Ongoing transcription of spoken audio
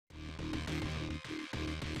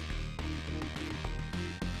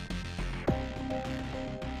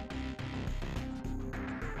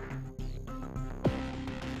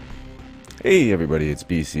Hey everybody, it's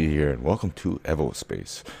BC here, and welcome to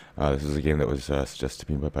Evospace. This is a game that was suggested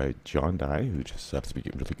to me by John Dye, who just happens to be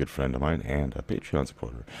a really good friend of mine and a Patreon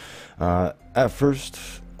supporter. At first,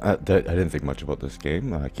 I didn't think much about this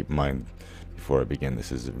game. Keep in mind, before I begin,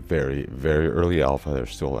 this is very, very early alpha. They're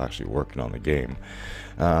still actually working on the game.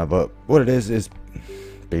 But what it is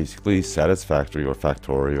basically Satisfactory or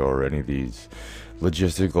Factorio or any of these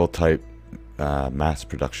logistical type mass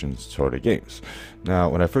production sort of games. Now,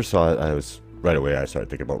 when I first saw it, right away I started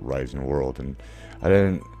thinking about Rising World, and I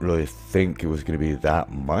didn't really think it was going to be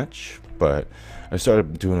that much, but I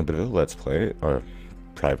started doing a bit of a Let's Play, or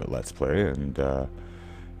private Let's Play, and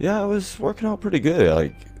yeah, it was working out pretty good.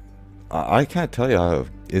 Like, I can't tell you how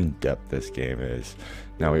in-depth this game is.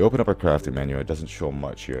 Now, we open up our crafting menu. It doesn't show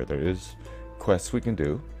much here. There is quests we can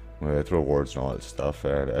do with rewards and all that stuff,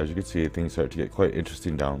 and as you can see, things start to get quite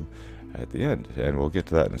interesting down at the end, and we'll get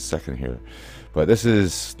to that in a second here. But this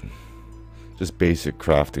is just basic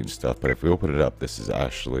crafting stuff. But if we open it up, this is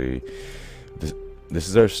actually this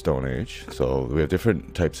is our Stone Age. So we have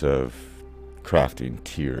different types of crafting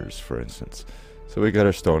tiers, for instance. So we got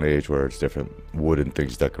our Stone Age, where it's different wooden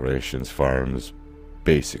things, decorations, farms,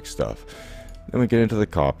 basic stuff. Then we get into the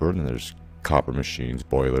copper, and there's copper machines,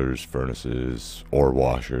 boilers, furnaces, ore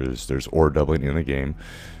washers. There's ore doubling in the game.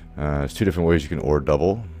 There's two different ways you can ore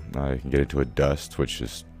double. You can get into a dust, which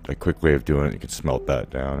is a quick way of doing it. You can smelt that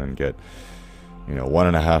down and get,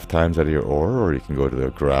 1.5 times out of your ore, or you can go to the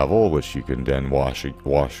gravel, which you can then wash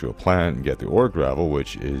through a plant and get the ore gravel,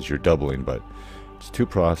 which is your doubling. But it's two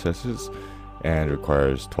processes, and it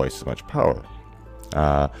requires twice as much power.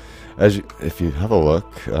 If you have a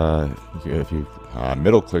look, if you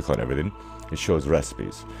middle click on everything, it shows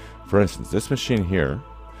recipes. For instance, this machine here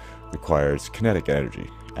requires kinetic energy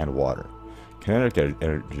and water. Kinetic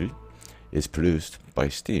energy is produced by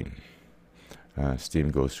steam.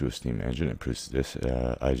 Steam goes through a steam engine and produces this.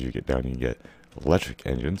 As you get down, you get electric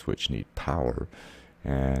engines, which need power,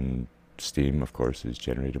 and steam, of course, is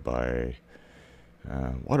generated by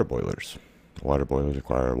water boilers. Water boilers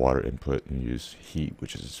require water input and use heat,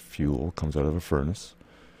 which is fuel, comes out of a furnace.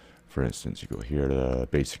 For instance, you go here to the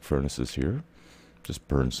basic furnaces here, just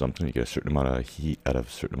burn something, you get a certain amount of heat out of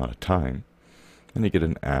a certain amount of time. And you get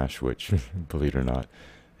an ash, which, believe it or not,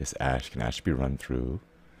 this ash can actually be run through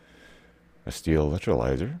a steel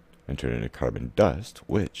electrolyzer and turn into carbon dust,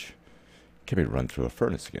 which can be run through a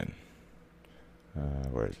furnace again.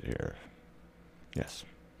 Where is it here? Yes.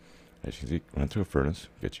 As you can see, run through a furnace,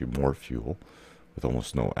 gets you more fuel with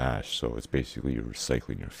almost no ash. So it's basically you're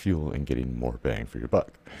recycling your fuel and getting more bang for your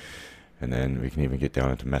buck. And then we can even get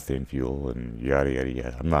down into methane fuel and yada yada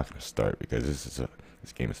yada. I'm not going to start because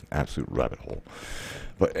this game is an absolute rabbit hole.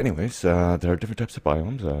 But anyways, there are different types of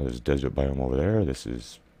biomes. There's a desert biome over there. This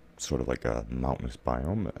is sort of like a mountainous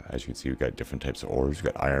biome. As you can see, we've got different types of ores.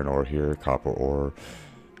 We've got iron ore here, copper ore.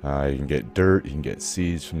 You can get dirt, you can get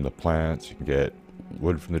seeds from the plants, you can get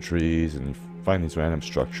wood from the trees, and you find these random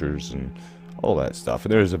structures and all that stuff.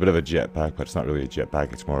 And there's a bit of a jetpack, but it's not really a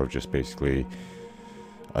jetpack. It's more of just basically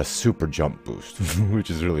a super jump boost, which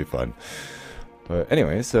is really fun. But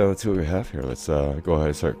anyway, so let's see what we have here. Let's go ahead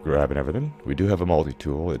and start grabbing everything. We do have a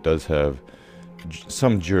multi-tool. It does have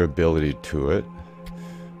some durability to it.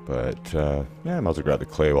 But, yeah, I might as well grab the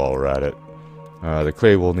clay while we're at it. The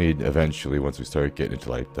clay we'll need eventually once we start getting into,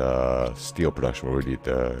 like, the steel production, where we need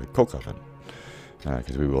the coke oven.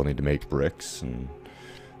 Because we will need to make bricks. And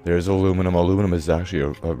there's aluminum. Aluminum is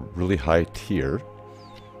actually a really high tier.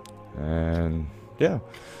 And, yeah.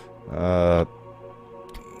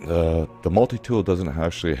 The multi-tool doesn't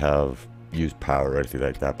actually use power or anything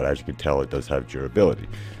like that, but as you can tell, it does have durability,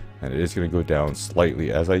 and it is going to go down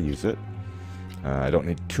slightly as I use it. I don't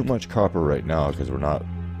need too much copper right now because we're not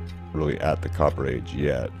really at the copper age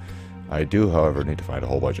yet. I do, however, need to find a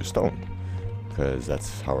whole bunch of stone because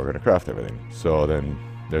that's how we're going to craft everything. So then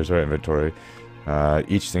there's our inventory.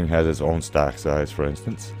 Each thing has its own stack size, for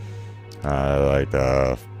instance. Like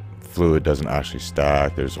the fluid doesn't actually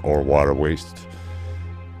stack. There's ore water waste.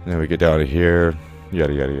 And then we get down to here,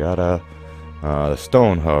 yada yada yada. The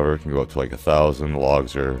stone, however, can go up to like 1,000.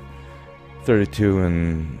 Logs are 32,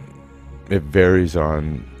 and it varies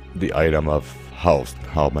on the item of how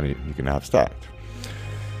many you can have stacked.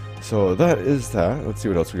 So that is that. Let's see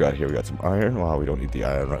what else we got here. We got some iron. Wow, we don't need the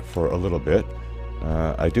iron for a little bit.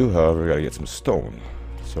 I do, however, gotta get some stone.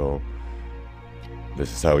 So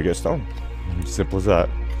this is how we get stone. Simple as that.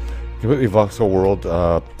 Completely voxel world.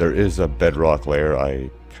 There is a bedrock layer. I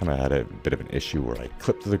kind of had a bit of an issue where I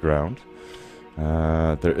clipped to the ground.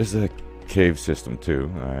 There is a cave system too.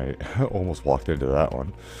 I almost walked into that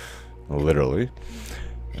one, literally.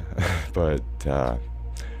 But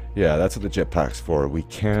Yeah, that's what the jetpack's for. We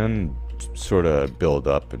can sort of build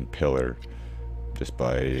up and pillar just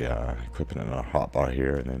by equipping it on a hotbar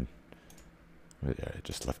here, and then yeah,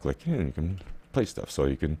 just left clicking and you can play stuff. So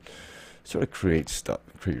you can sort of create stuff,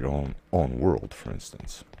 create your own world, for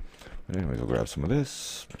instance. But anyways, we'll grab some of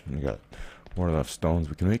this. We got more than enough stones.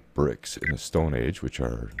 We can make bricks in the Stone Age, which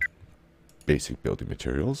are basic building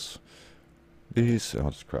materials. These,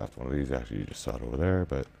 I'll just craft one of these. Actually, you just saw it over there,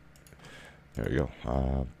 but there we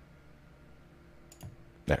go.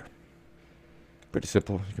 There. Pretty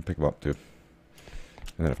simple. You can pick them up too.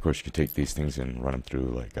 And then, of course, you can take these things and run them through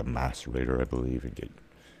like a macerator, I believe, and get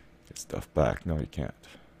stuff back. No, you can't.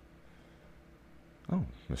 Oh,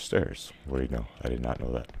 the stairs. Wait, no, I did not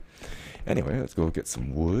know that. Anyway, let's go get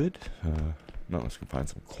some wood. No, let's go find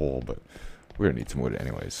some coal, but we're going to need some wood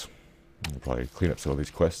anyways. We'll probably clean up some of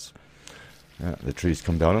these quests. The trees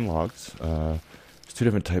come down in logs. There's two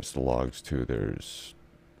different types of logs, too. There's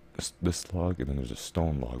this log, and then there's a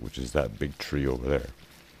stone log, which is that big tree over there.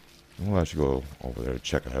 We'll actually go over there and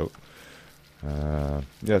check it out.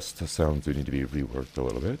 Yes, the sounds do need to be reworked a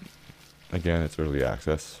little bit. Again, it's early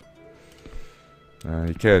access.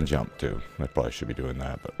 You can jump too. I probably should be doing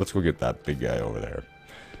that, but let's go get that big guy over there.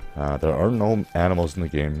 There are no animals in the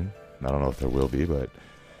game. I don't know if there will be, but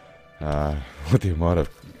with the amount of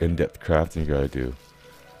in-depth crafting you gotta do.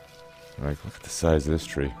 Like, look at the size of this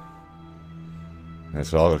tree. And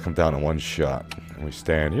it's all gonna come down in one shot. And we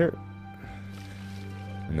stand here.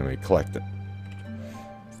 And then we collect it.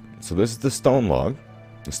 So this is the stone log.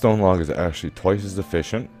 The stone log is actually twice as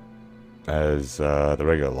efficient as the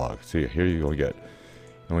regular log. So here you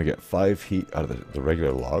only get 5 heat out of the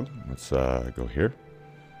regular log. Let's go here.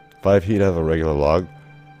 5 heat out of a regular log,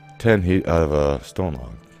 10 heat out of a stone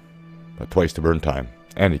log. But twice the burn time.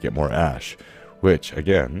 And you get more ash, which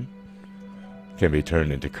again can be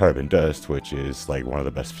turned into carbon dust, which is like one of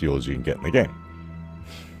the best fuels you can get in the game.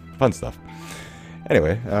 Fun stuff.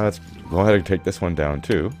 Anyway, let's go ahead and take this one down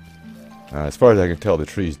too. As far as I can tell, the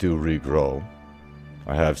trees do regrow.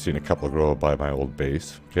 I have seen a couple grow by my old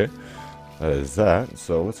base. Okay, that is that.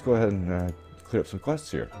 So let's go ahead and clear up some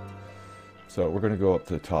quests here. So we're going to go up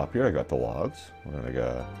to the top here. I got the logs. We're going to get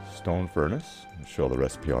a stone furnace. I'll show the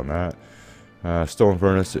recipe on that. Stone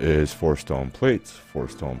furnace is 4 stone plates. 4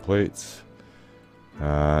 stone plates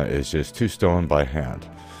is just 2 stone by hand.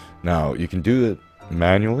 Now you can do it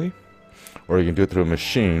manually, or you can do it through a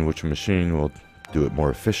machine, which a machine will do it more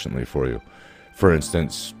efficiently for you. For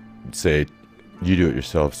instance, say you do it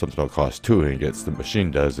yourself, something will cost 2 ingots. The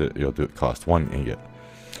machine does it, you'll do it cost 1 ingot.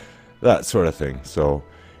 That sort of thing. So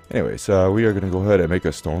anyways, we are going to go ahead and make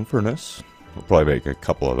a stone furnace. We'll probably make a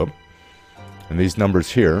couple of them. And these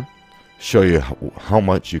numbers here show you how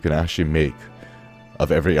much you can actually make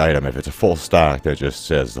of every item. If it's a full stack, that just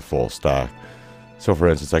says the full stack. So for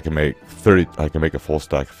instance, I can make a full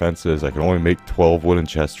stack of fences. I can only make 12 wooden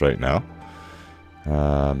chests right now.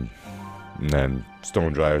 And then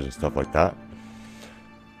stone dryers and stuff like that.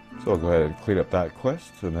 So I'll go ahead and clean up that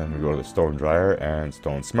quest, and then we go to the stone dryer and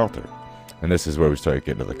stone smelter. And this is where we start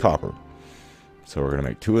getting to the copper. So we're going to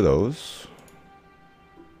make 2 of those.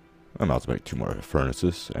 I might as well make 2 more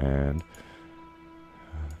furnaces, and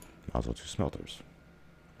might as well 2 smelters.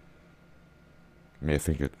 You may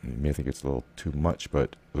think it's a little too much,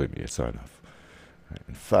 but believe me, it's not enough. Right,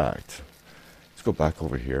 in fact, let's go back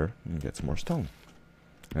over here and get some more stone.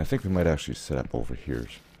 And I think we might actually set up over here.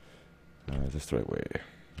 Is this the right way?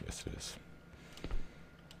 Yes, it is.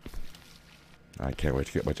 I can't wait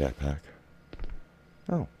to get my jetpack.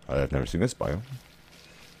 Oh, I've never seen this biome.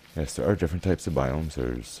 Yes, there are different types of biomes.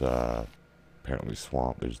 There's apparently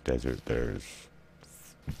swamp, there's desert, there's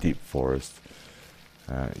deep forest.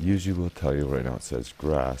 Usually will tell you right now it says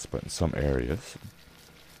grass, but in some areas,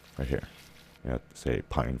 right here, you have to say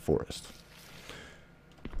pine forest.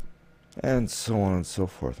 And so on and so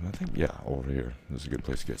forth. And I think, yeah, over here, this is a good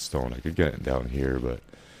place to get stone. I could get it down here, but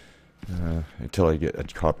until I get a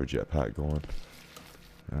copper jetpack going,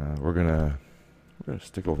 we're gonna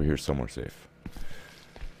stick over here somewhere safe.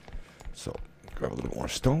 So, grab a little more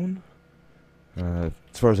stone. As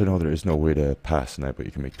far as I know, there is no way to pass tonight, but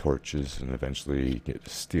you can make torches and eventually get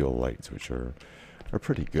steel lights, which are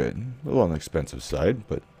pretty good. A little on the expensive side,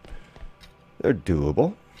 but they're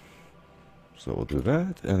doable. So we'll do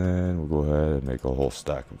that, and then we'll go ahead and make a whole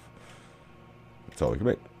stack of... That's all we can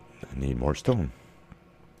make. I need more stone.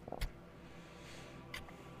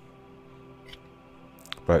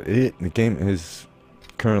 But the game is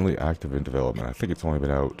currently active in development. I think it's only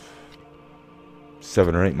been out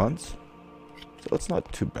 7 or 8 months. So it's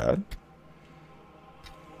not too bad.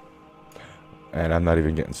 And I'm not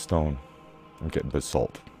even getting stone. I'm getting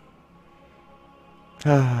basalt.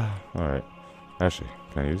 Alright. Actually,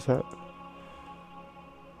 can I use that?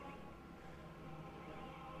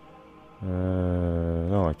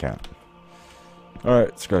 No, I can't.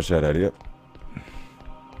 Alright, scratch that idea.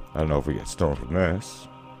 I don't know if we get stone from this.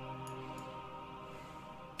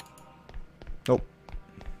 Nope.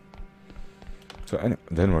 So anyway,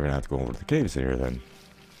 then we're gonna have to go over to the caves here then.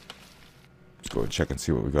 Let's go and check and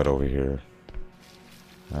see what we got over here.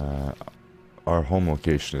 Our home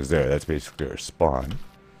location is there. That's basically our spawn.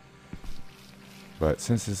 But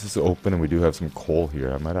since this is open and we do have some coal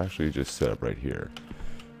here, I might actually just set up right here.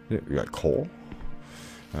 Yeah, we got coal.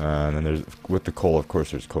 And then there's, with the coal, of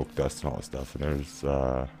course, there's coke dust and all that stuff. And there's,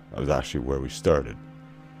 that was actually where we started.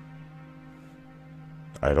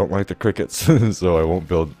 I don't like the crickets, so I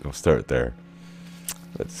won't start there.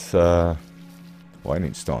 Let's, well, I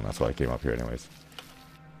need stone. That's why I came up here anyways.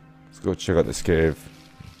 Let's go check out this cave.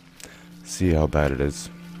 See how bad it is.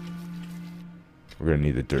 We're going to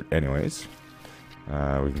need the dirt anyways.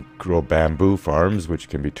 We can grow bamboo farms, which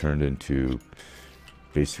can be turned into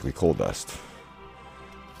basically coal dust.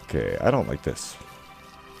 Okay, I don't like this.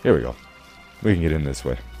 Here we go. We can get in this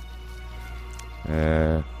way.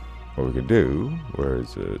 What we can do, where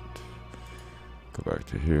is it? Go back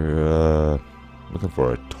to here. Looking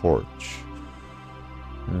for a torch.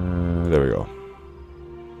 There we go.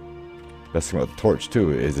 Best thing about the torch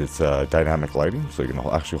too is it's dynamic lighting, so you can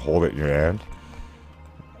actually hold it in your hand.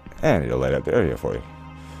 And it'll light up the area for you.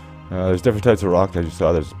 There's different types of rock, as you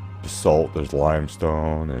saw. There's basalt, there's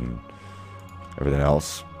limestone, and everything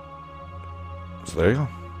else. So there you go.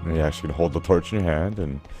 And you actually can hold the torch in your hand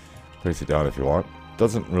and place it down if you want.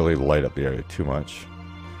 Doesn't really light up the area too much.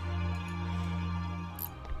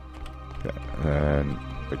 Okay, and then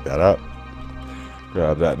pick that up.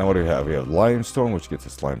 Grab that. Now what do we have? We have limestone, which gets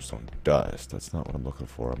us limestone dust. That's not what I'm looking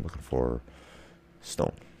for. I'm looking for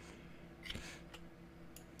stone.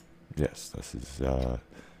 Yes, this is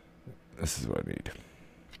what I need.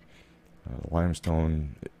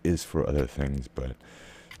 Limestone is for other things, but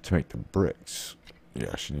to make the bricks, you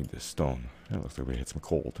actually need this stone. Yeah, it looks like we hit some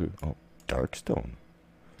coal too. Oh, dark stone.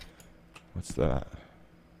 What's that?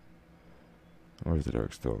 Where's the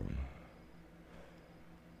dark stone?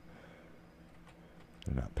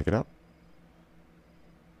 Did I not pick it up?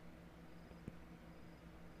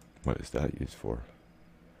 What is that used for?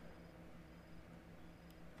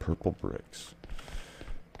 Purple bricks.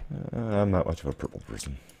 I'm not much of a purple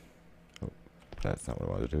person. Oh, that's not what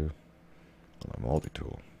I wanted to do. My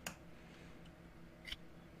multi-tool.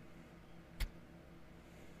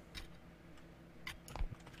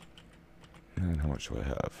 And how much do I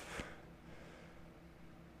have?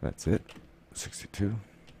 That's it. 62.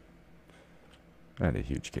 And a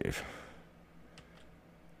huge cave.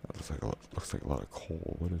 That looks like a lot of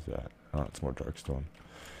coal. What is that? Oh, it's more dark stone.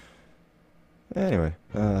 Anyway,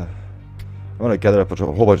 I'm gonna gather up a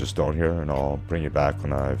whole bunch of stone here, and I'll bring you back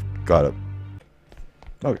when I've got it.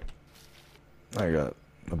 Okay, I got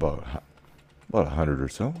about 100 or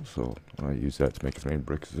so, so I use that to make as many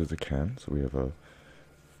bricks as I can. So we have a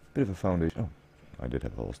bit of a foundation. Oh, I did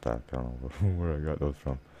have a whole stack. I don't know where I got those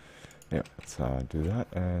from. Yeah, let's do that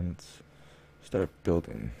and start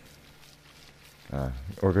building.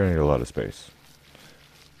 We're gonna need a lot of space,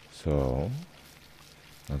 so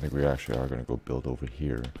I think we actually are going to go build over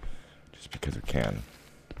here, just because we can.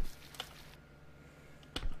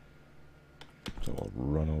 So I'll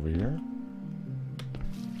run over here.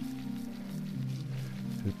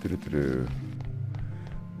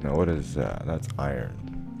 Now what is that? That's iron.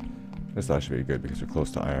 This will actually be good because we're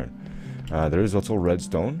close to iron. There is also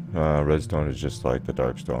redstone. Redstone is just like the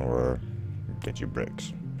dark stone where it gets you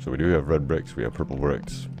bricks. So we do have red bricks, we have purple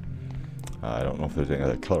bricks. I don't know if there's any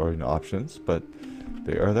other coloring options, but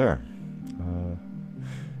they are there.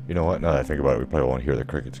 You know what? Now that I think about it, we probably won't hear the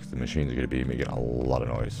crickets because the machines are going to be making a lot of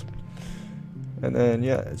noise. And then,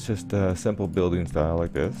 yeah, it's just a simple building style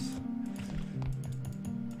like this.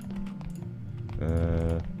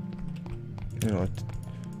 You know, it's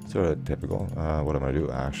sort of typical. What I'm going to do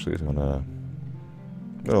actually is I'm going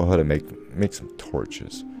to know how to make some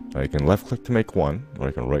torches. Now you can left click to make 1, or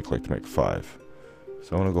you can right click to make 5.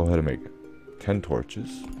 So I'm going to go ahead and make 10 torches.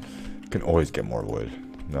 You can always get more wood.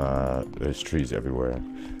 There's trees everywhere.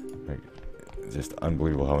 Like, it's just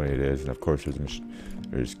unbelievable how many it is. And of course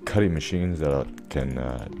there's cutting machines that can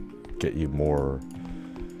get you more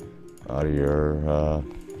out of your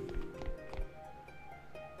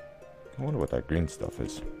I wonder what that green stuff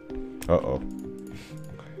is. Uh-oh.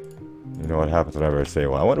 You know what happens whenever I say,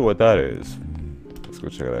 well, I wonder what that is. Let's go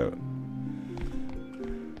check it out.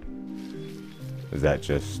 Is that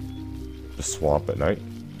just the swamp at night?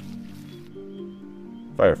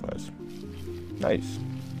 Fireflies. Nice.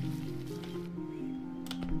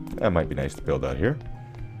 That might be nice to build out here.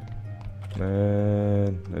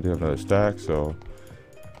 And I do have another stack, so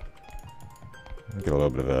I'll get a little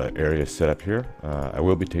bit of an area set up here. I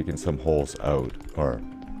will be taking some holes out, or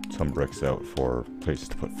some bricks out for places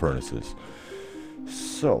to put furnaces.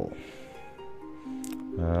 So,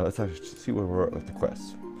 let's actually see where we're at with the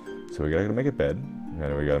quests. So we gotta make a bed,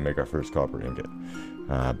 and we gotta make our first copper ingot.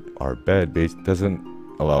 Our bed base doesn't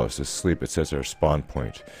allow us to sleep. It says our spawn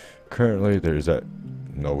point. Currently, there's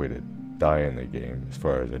no way to die in the game, as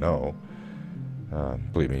far as I know.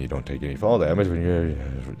 Believe me, you don't take any fall damage when you're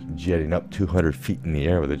jetting up 200 feet in the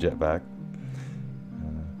air with a jetpack.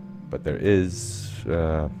 But there is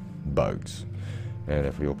bugs. And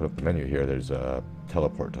if we open up the menu here, there's a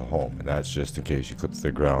teleport to home. And that's just in case you clip to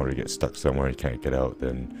the ground or you get stuck somewhere and you can't get out,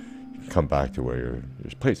 then you can come back to where your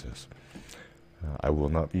place is. I will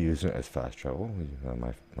not be using it as fast travel.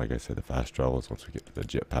 Like I said, the fast travel is once we get to the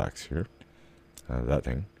jetpacks here. That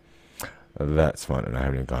thing. That's fun, and I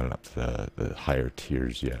haven't even gone up to the higher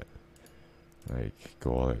tiers yet. Like,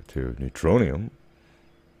 go all the way to neutronium.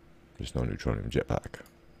 There's no neutronium jetpack.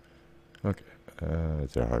 Okay,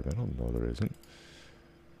 is there hard metal? No, there isn't.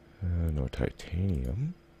 No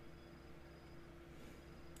titanium.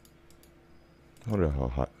 I wonder how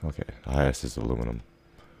hot. Okay, the highest is aluminum.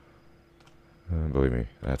 Believe me,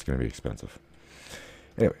 that's going to be expensive.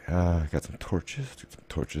 Anyway, got some torches. Get some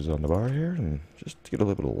torches on the bar here, and just to get a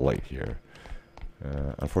little bit of light here.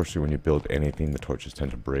 Unfortunately, when you build anything, the torches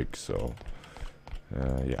tend to break, so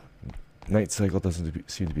yeah. Night cycle doesn't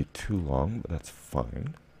seem to be too long, but that's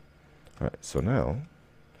fine. Alright, so now,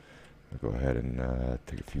 I'll go ahead and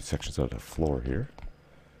take a few sections out of the floor here.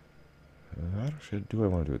 Actually, do I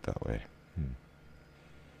want to do it that way?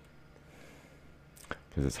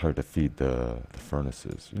 Because it's hard to feed the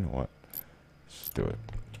furnaces. You know what? Let's do it.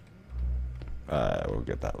 We'll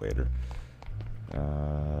get that later.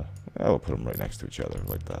 We'll put them right next to each other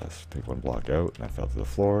like this. Take one block out, and I fell to the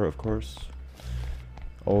floor, of course.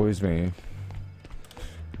 Always me.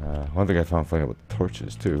 One thing I found funny about the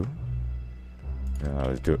torches, too. I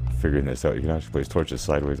was figuring this out. You can actually place torches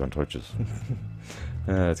sideways on torches.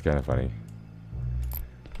 That's kind of funny.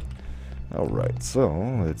 Alright, so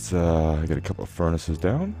let's get a couple of furnaces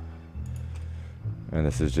down. And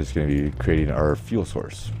this is just going to be creating our fuel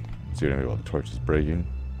source. So you're going to be able to torches breaking.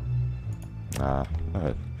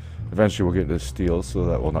 Eventually we'll get this steel, so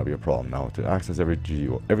that will not be a problem. Now to access every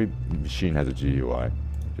machine has a GUI.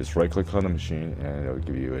 Just right click on the machine and it'll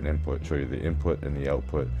give you an input, show you the input and the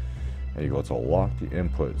output. And you go to lock the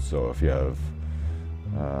input, so if you have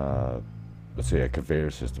let's say a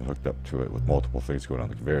conveyor system hooked up to it with multiple things going on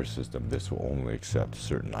the conveyor system, this will only accept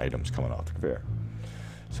certain items coming off the conveyor.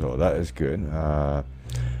 So that is good.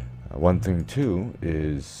 One thing too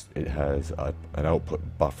is it has an output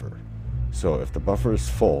buffer. So if the buffer is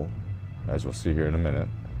full, as we'll see here in a minute,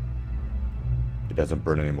 it doesn't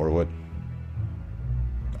burn any more wood.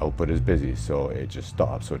 Output is busy, so it just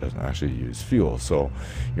stops, so it doesn't actually use fuel. So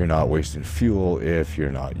you're not wasting fuel if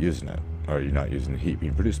you're not using it, or you're not using the heat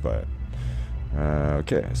being produced by it.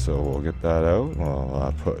 Okay, so we'll get that out.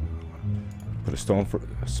 We'll put a stone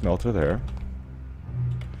smelter there,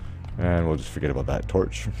 and we'll just forget about that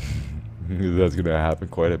torch. That's gonna happen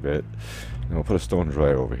quite a bit. And we'll put a stone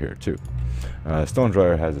dryer over here too. Stone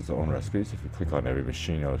dryer has its own recipes. If you click on every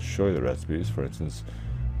machine, it'll show you the recipes. For instance,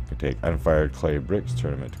 you can take unfired clay bricks,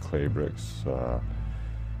 turn them into clay bricks.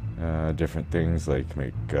 Different things like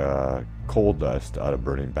make coal dust out of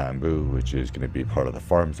burning bamboo, which is going to be part of the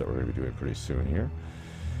farms that we're going to be doing pretty soon here,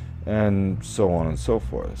 and so on and so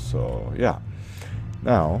forth. So yeah,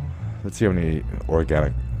 now let's see how many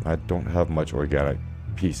organic. I don't have much organic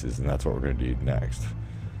pieces, and that's what we're going to need next.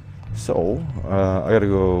 So I got to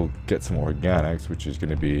go get some organics, which is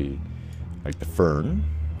going to be like the fern.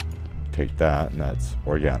 Take that, and that's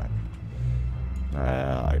organic.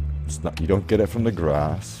 You don't get it from the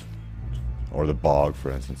grass or the bog,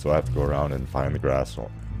 for instance, so I have to go around and find the grass,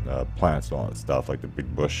 plants and all that stuff, like the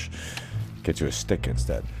big bush. Get you a stick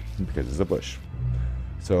instead, because it's a bush.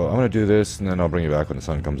 So I'm going to do this, and then I'll bring you back when the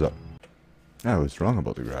sun comes up. I was wrong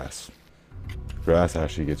about the grass. Grass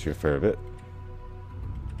actually gets you a fair bit.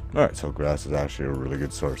 Alright, so grass is actually a really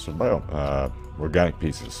good source of organic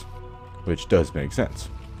pieces, which does make sense.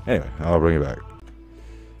 Anyway, I'll bring you back.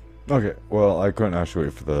 Okay, well, I couldn't actually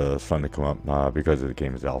wait for the sun to come up because the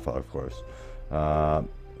game is alpha, of course.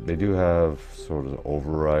 They do have sort of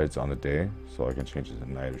overrides on the day, so I can change it at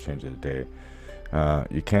night or change it at day.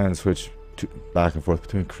 You can switch back and forth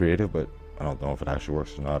between creative, but I don't know if it actually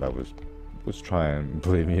works or not. I was was trying.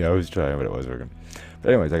 Believe me, I was trying, but it was working.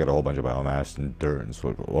 But anyways, I got a whole bunch of biomass and dirt, and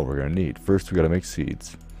so what we're gonna need. First, we gotta make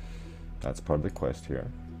seeds. That's part of the quest here,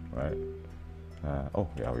 right? Oh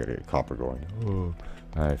yeah, we gotta get copper going. Oh,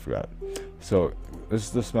 I forgot. So this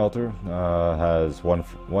is the smelter. Has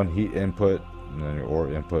one heat input, and then your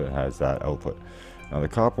ore input has that output. Now the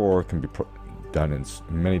copper ore can be done in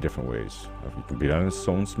many different ways. It can be done in a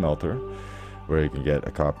stone smelter, where you can get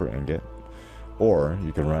a copper ingot, or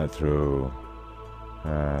you can run it through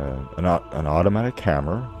an automatic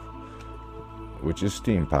hammer, which is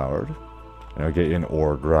steam powered, and it'll get you an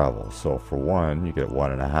ore gravel. So for one, you get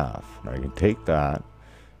 1.5. Now you can take that,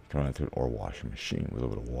 you can run it through an ore washing machine with a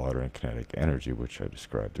little bit of water and kinetic energy, which I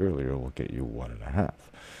described earlier, will get you 1.5.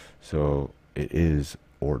 So it is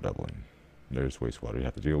ore doubling. There's wastewater you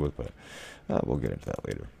have to deal with, but we'll get into that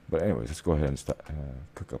later. But anyways, let's go ahead and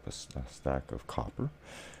cook up a stack of copper.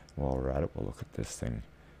 While we're at it, we'll look at this thing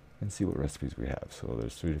and see what recipes we have. So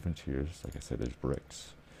there's 3 different tiers. Like I said, there's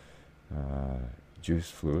bricks.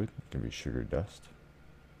 Juice fluid can be sugar dust,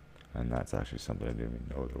 and that's actually something I didn't even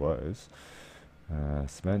know there was.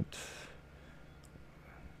 Cement.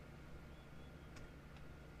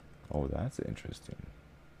 Oh, that's interesting.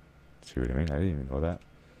 See what I mean? I didn't even know that.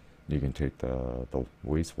 You can take the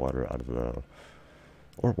wastewater out of the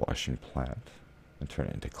ore washing plant and turn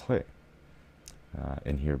it into clay.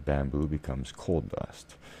 In here, bamboo becomes coal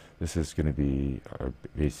dust. This is going to be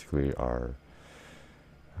basically our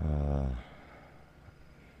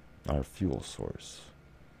fuel source.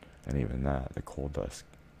 And even that, the coal dust,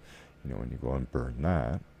 you know, when you go and burn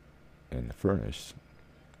that in the furnace,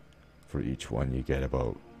 for each one you get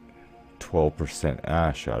about 12%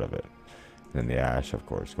 ash out of it. And then the ash, of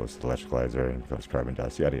course, goes to the electrolyzer and becomes carbon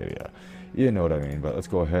dust, yada yada yada. You know what I mean. But let's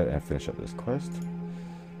go ahead and finish up this quest.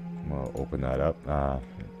 We'll open that up.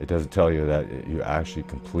 It doesn't tell you that you actually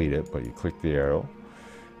complete it, but you click the arrow,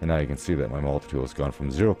 and now you can see that my multi-tool has gone from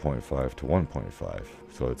 0.5 to 1.5,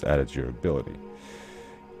 so it's added durability.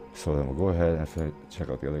 So then we'll go ahead and check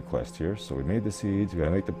out the other quest here. So we made the seeds, we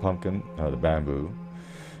gotta make the pumpkin, the bamboo,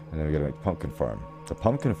 and then we gotta make the pumpkin farm. The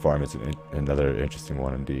pumpkin farm is another interesting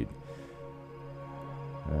one indeed,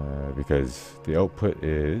 because the output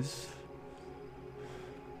is...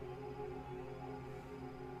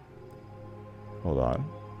 Hold on.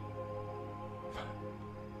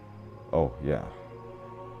 Oh, yeah.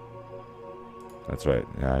 That's right.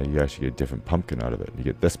 You actually get a different pumpkin out of it. You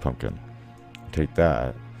get this pumpkin. You take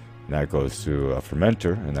that, and that goes to a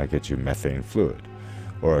fermenter, and that gets you methane fluid.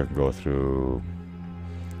 Or it can go through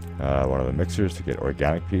one of the mixers to get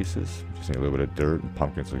organic pieces. Just need a little bit of dirt and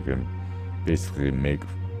pumpkin so you can basically make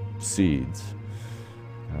seeds.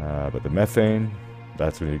 But the methane,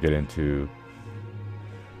 that's when you get into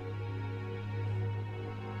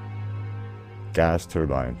gas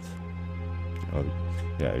turbines.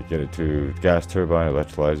 Yeah, you get it to gas turbine,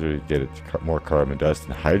 electrolyzer, you get it to more carbon dust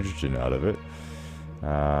and hydrogen out of it.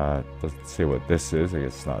 Let's see what this is. I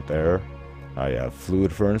guess it's not there. You have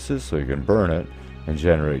fluid furnaces, so you can burn it and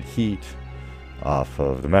generate heat off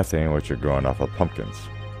of the methane, which you're growing off of pumpkins.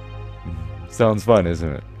 Sounds fun,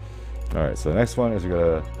 isn't it? Alright, so the next one is we're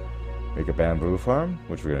going to make a bamboo farm,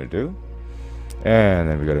 which we're going to do. And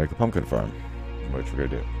then we're going to make a pumpkin farm, which we're going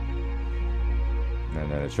to do. And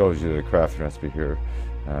then it shows you the crafting recipe here.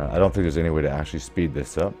 I don't think there's any way to actually speed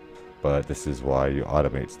this up, but this is why you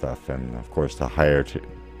automate stuff, and of course the higher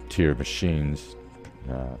tier machines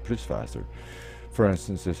produce faster. For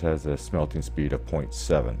instance, this has a smelting speed of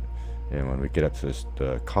 0.7, and when we get up to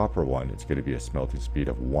the copper one, it's going to be a smelting speed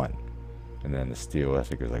of 1. And then the steel, I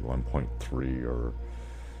think, is like 1.3 or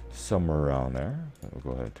somewhere around there. We'll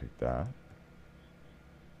go ahead and take that.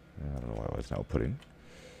 I don't know why I was now putting.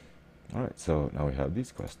 Alright, so now we have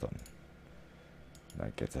these quests done.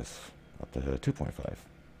 That gets us up to 2.5.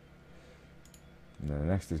 And then the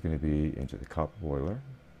next is going to be into the copper boiler,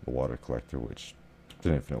 the water collector, which is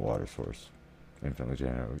an infinite water source. Infinitely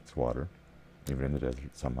generates water, even in the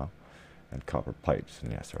desert somehow. And copper pipes,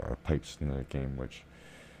 and yes, there are pipes in the game which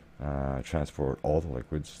transport all the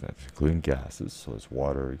liquids, that's including gases, so it's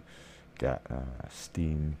water,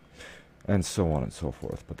 steam, and so on and so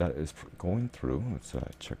forth. But that is going through. Let's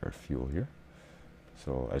check our fuel here.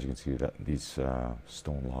 So as you can see, that these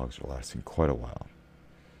stone logs are lasting quite a while.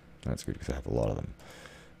 That's good because I have a lot of them.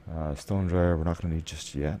 Stone dryer we're not going to need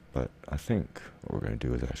just yet, but I think what we're going to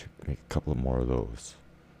do is actually make a couple more of those.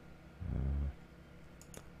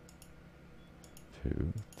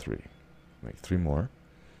 2, 3. Make 3 more.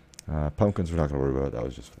 Pumpkins we're not going to worry about. That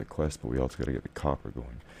was just for the quest, but we also got to get the copper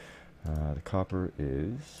going. The copper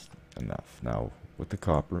is enough. Now, with the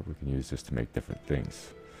copper, we can use this to make different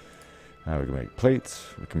things. We can make plates,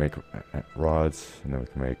 we can make rods, and then we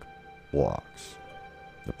can make blocks.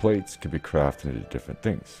 The plates can be crafted into different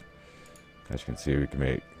things. As you can see, we can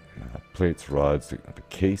make plates, rods, the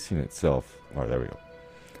casing itself. Oh, there we go.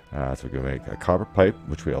 So we can make a copper pipe,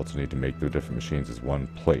 which we also need to make the different machines as one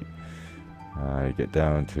plate. You get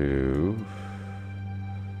down to,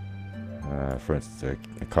 for instance,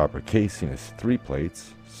 a copper casing is 3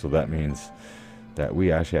 plates, so that means that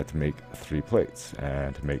we actually have to make 3 plates,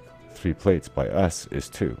 and to make 3 plates by us is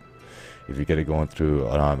 2. If you get it going through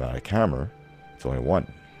an automatic hammer, it's only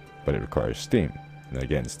 1, but it requires steam. And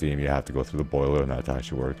again, steam, you have to go through the boiler, and that's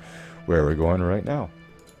actually where we're going right now.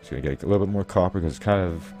 So you get a little bit more copper because it's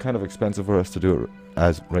kind of expensive for us to do it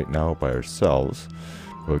as right now by ourselves.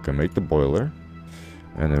 But we can make the boiler,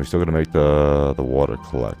 and then we're still going to make the water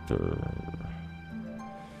collector.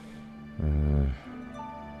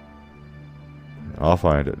 I'll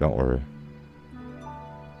find it, don't worry.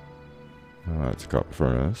 It's a copper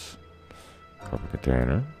furnace, copper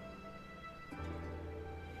container.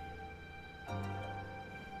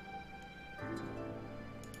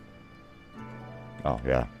 Oh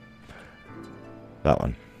yeah, that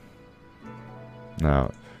one.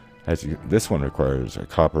 Now, this one requires a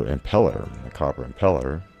copper impeller. A copper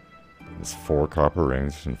impeller is 4 copper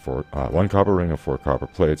rings and 1 copper ring and 4 copper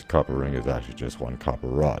plates. A copper ring is actually just 1 copper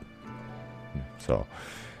rod. So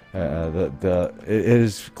it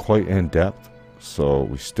is quite in depth. So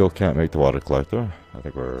we still can't make the water collector. I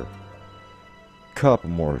think we're a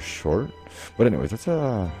couple more short. But anyways, let's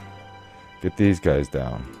get these guys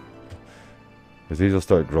down. Because these will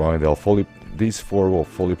start growing. These 4 will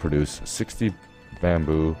fully produce 60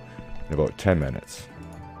 bamboo in about 10 minutes.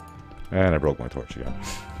 And I broke my torch again.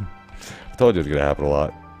 I told you it was going to happen a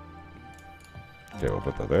lot. Okay, we'll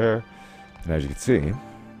put that there. And as you can see,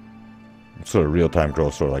 it's sort of real-time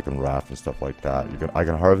growth, sort of like in raft and stuff like that. I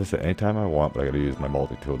can harvest it anytime I want, but I got to use my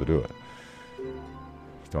multi-tool to do it.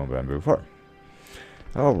 Stone bamboo farm.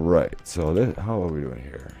 Alright, so how are we doing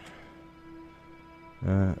here?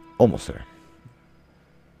 Almost there.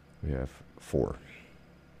 We have 4.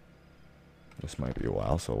 This might be a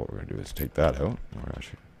while, so what we're going to do is take that out. We're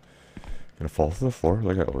actually going to fall to the floor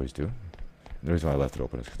like I always do. And the reason why I left it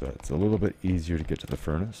open is because it's a little bit easier to get to the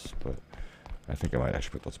furnace, but I think I might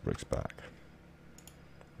actually put those bricks back.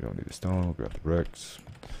 We don't need the stone, we'll grab the bricks.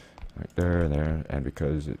 Right there and there, and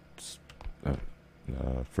because it's the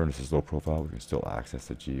furnace is low profile, we can still access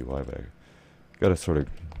the GUI, but I gotta sort of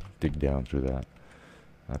dig down through that.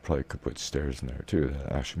 I probably could put stairs in there too.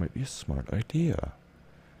 That actually might be a smart idea.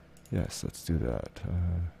 Yes, let's do that.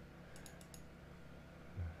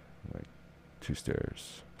 Like 2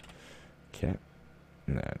 stairs. Okay.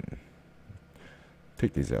 And then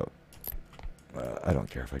take these out. I don't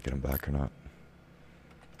care if I get them back or not.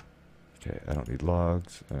 Okay, I don't need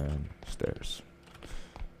logs and stairs.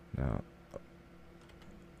 Now,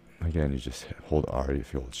 again, you just hold R.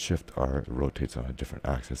 If you hold Shift R, it rotates on a different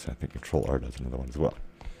axis. I think Control R does another one as well.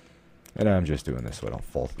 And I'm just doing this so I don't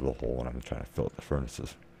fall through the hole when I'm trying to fill up the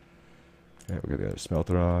furnaces. Okay, we'll get the other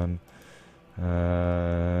smelter on.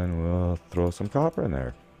 And we'll throw some copper in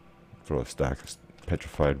there. Throw a stack of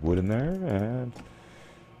petrified wood in there and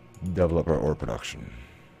double up our ore production.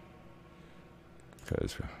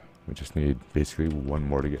 Because we just need basically 1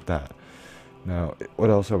 more to get that. Now, what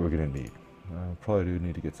else are we going to need? Probably do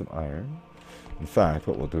need to get some iron. In fact,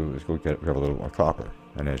 what we'll do is go grab a little more copper.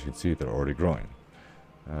 And as you can see, they're already growing.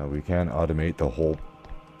 We can automate the whole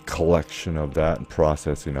collection of that and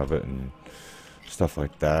processing of it and stuff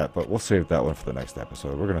like that. But we'll save that one for the next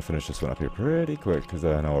episode. We're going to finish this one up here pretty quick because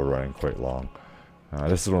I know we're running quite long.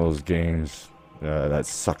 This is one of those games that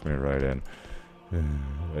sucked me right in.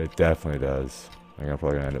 It definitely does. I'm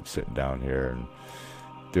probably going to end up sitting down here and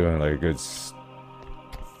doing like a good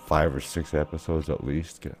 5 or 6 episodes at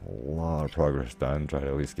least. Get a lot of progress done. Try to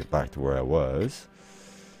at least get back to where I was.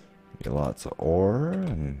 Get lots of ore,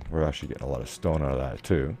 and we're actually getting a lot of stone out of that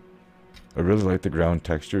too. I really like the ground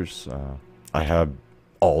textures. I have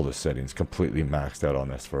all the settings completely maxed out on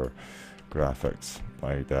this for graphics.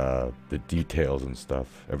 Like the details and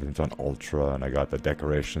stuff. Everything's on ultra, and I got the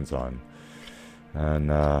decorations on.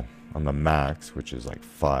 And on the max, which is like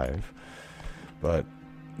 5. But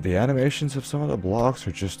the animations of some of the blocks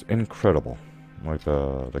are just incredible. Like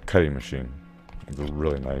the cutting machine. It's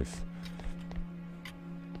really nice.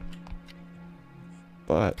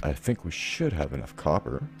 But I think we should have enough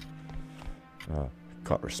copper.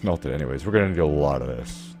 Copper smelted anyways. We're going to need a lot of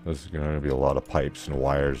this. This is going to be a lot of pipes and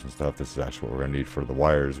wires and stuff. This is actually what we're going to need for the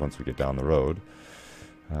wires once we get down the road.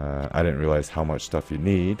 I didn't realize how much stuff you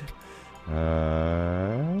need.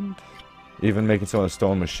 And even making some of the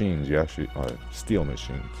stone machines, you actually, steel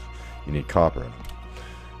machines, you need copper in them.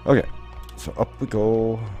 Okay, so up we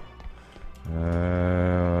go. We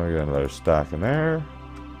got another stack in there.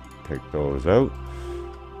 Take those out.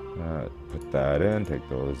 Put that in, take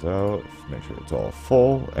those out, make sure it's all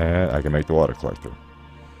full, and I can make the water collector.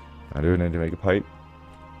 I do need to make a pipe,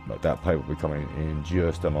 but that pipe will be coming in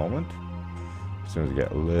just a moment, as soon as we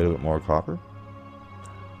get a little bit more copper.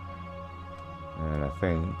 And I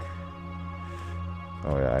think,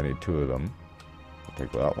 oh yeah, I need 2 of them. I'll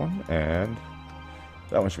take that one, and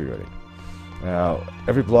that one should be ready. Now,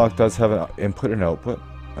 every block does have an input and output.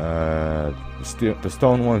 The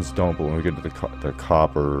stone ones don't, but when we get to the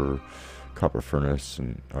copper furnace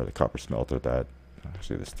or the copper smelter, that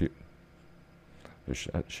actually the steel, there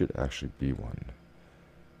should actually be one.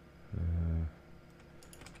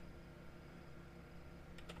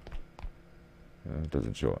 It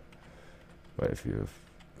doesn't show it, but if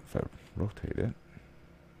I rotate it,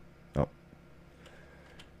 oh,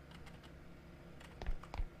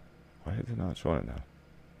 why is it not showing it now?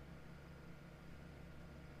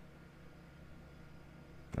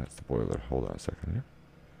 That's the boiler. Hold on a second here.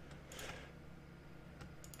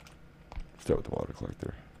 Start with the water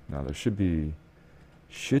collector. Now there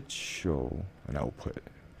should show an output.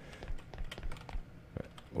 But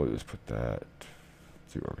we'll just put that.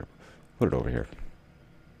 See where we're gonna put it over here.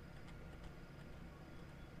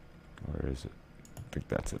 Where is it? I think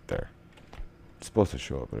that's it there. It's supposed to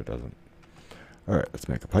show up, but it doesn't. All right, let's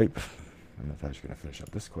make a pipe. I'm not actually gonna finish up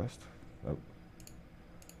this quest. Oh.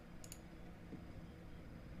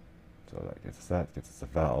 So that gets us a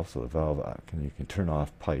valve. So the valve you can turn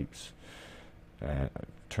off pipes and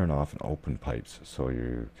turn off and open pipes, so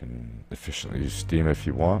you can efficiently use steam if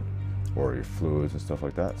you want, or your fluids and stuff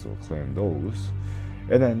like that. So we'll claim those,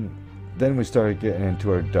 and then we started getting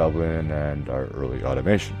into our doubling and our early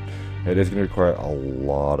automation. It is going to require a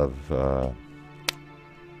lot of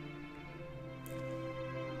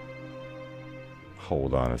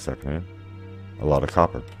hold on a second here. A lot of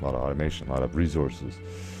copper, a lot of automation, a lot of resources.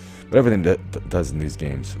 But everything that does in these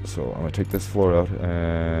games. So I'm going to take this floor out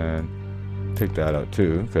and take that out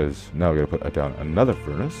too, because now we're going to put down another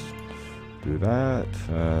furnace. Do that.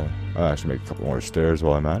 I'll actually make a couple more stairs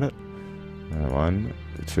while I'm at it. 1,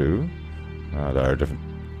 2. There are different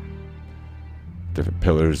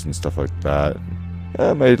pillars and stuff like that.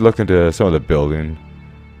 I may look into some of the building.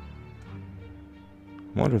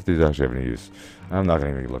 I wonder if these actually have any use. I'm not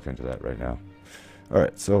going to even look into that right now.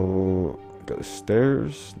 Alright, so got the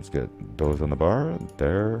stairs. Let's get those on the bar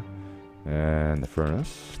there, and the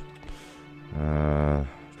furnace.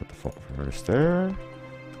 Put the furnace there.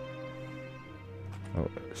 Oh,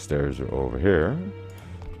 stairs are over here.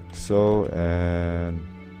 So, and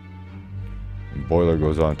boiler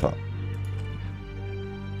goes on top.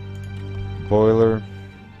 Boiler,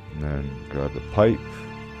 and then grab the pipe.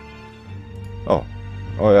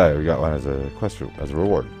 Oh yeah, we got one as a quest as a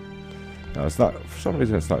reward. Now it's not, for some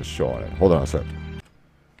reason it's not showing it. Hold on a sec.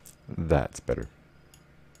 That's better.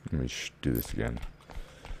 Let me do this again.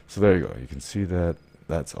 So there you go. You can see that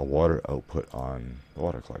that's a water output on the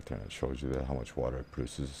water collector, and it shows you that how much water it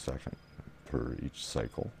produces a second per each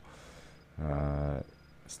cycle.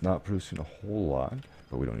 It's not producing a whole lot,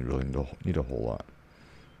 but we don't really need a whole lot.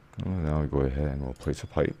 Well, now we go ahead and we'll place a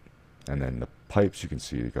pipe, and then the pipes, you can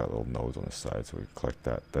see you got little nodes on the side, so we collect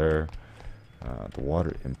that there. The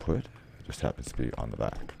water input just happens to be on the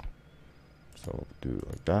back, so we'll do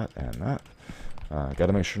like that and that. Got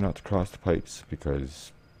to make sure not to cross the pipes,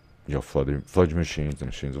 because you'll flood your machines. The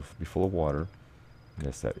machines will be full of water.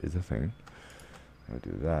 Yes, that is a thing. I'll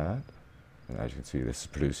do that, and as you can see, this is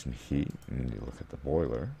producing heat. And you look at the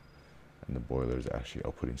boiler, and the boiler is actually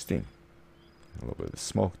outputting steam. A little bit of the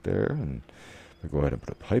smoke there, and we go ahead and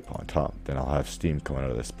put a pipe on top. Then I'll have steam coming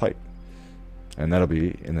out of this pipe, and that'll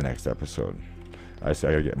be in the next episode. I say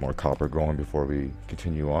I gotta get more copper going before we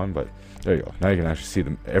continue on, but there you go. Now you can actually see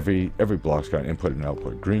them. Every block's got an input and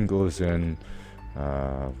output. Green goes in,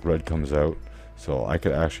 red comes out. So I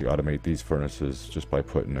could actually automate these furnaces just by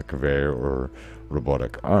putting a conveyor or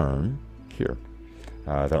robotic arm here.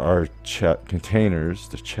 There are containers,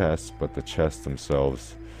 the chests, but the chests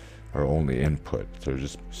themselves are only input. They're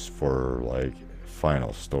just for like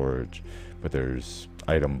final storage, but there's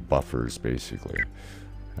item buffers basically.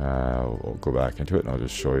 We'll go back into it and I'll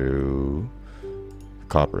just show you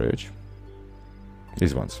Copper Age.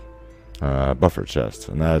 These ones, buffer chest,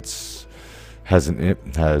 and that's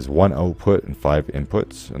has one output and 5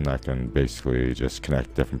 inputs, and that can basically just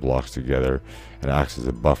connect different blocks together and acts as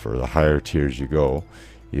a buffer. The higher tiers you go,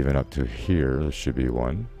 even up to here, there should be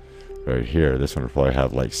one right here. This one will probably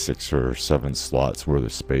have like 6 or 7 slots worth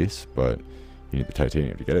of space, but You need the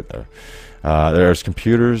titanium to get it there. There's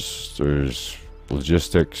computers, there's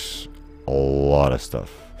logistics, a lot of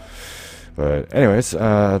stuff. But anyways,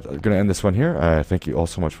 I'm going to end this one here. Thank you all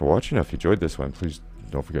so much for watching. If you enjoyed this one, please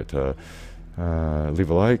don't forget to leave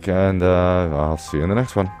a like, and I'll see you in the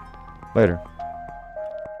next one. Later.